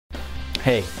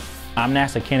Hey, I'm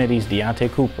NASA Kennedy's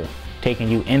Deontay Cooper, taking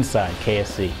you inside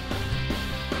KSC.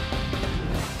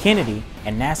 Kennedy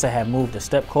and NASA have moved a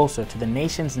step closer to the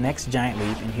nation's next giant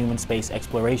leap in human space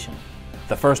exploration.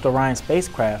 The first Orion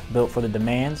spacecraft built for the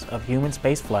demands of human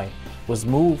spaceflight was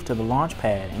moved to the launch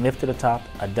pad and lifted atop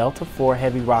a Delta IV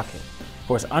Heavy rocket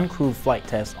for its uncrewed flight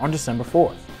test on December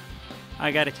 4th.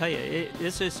 I got to tell you,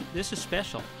 this is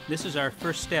special. This is our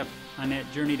first step on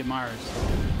that journey to Mars.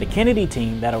 The Kennedy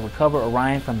team that'll recover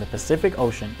Orion from the Pacific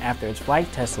Ocean after its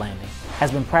flight test landing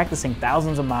has been practicing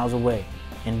thousands of miles away,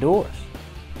 indoors.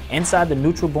 Inside the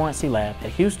Neutral Buoyancy Lab at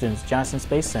Houston's Johnson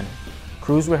Space Center,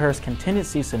 crews rehearse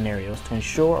contingency scenarios to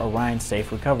ensure Orion's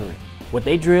safe recovery. What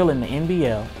they drill in the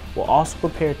NBL will also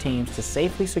prepare teams to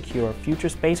safely secure future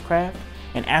spacecraft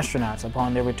and astronauts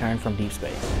upon their return from deep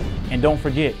space. And don't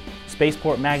forget,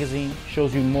 Spaceport Magazine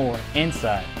shows you more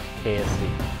inside KSC.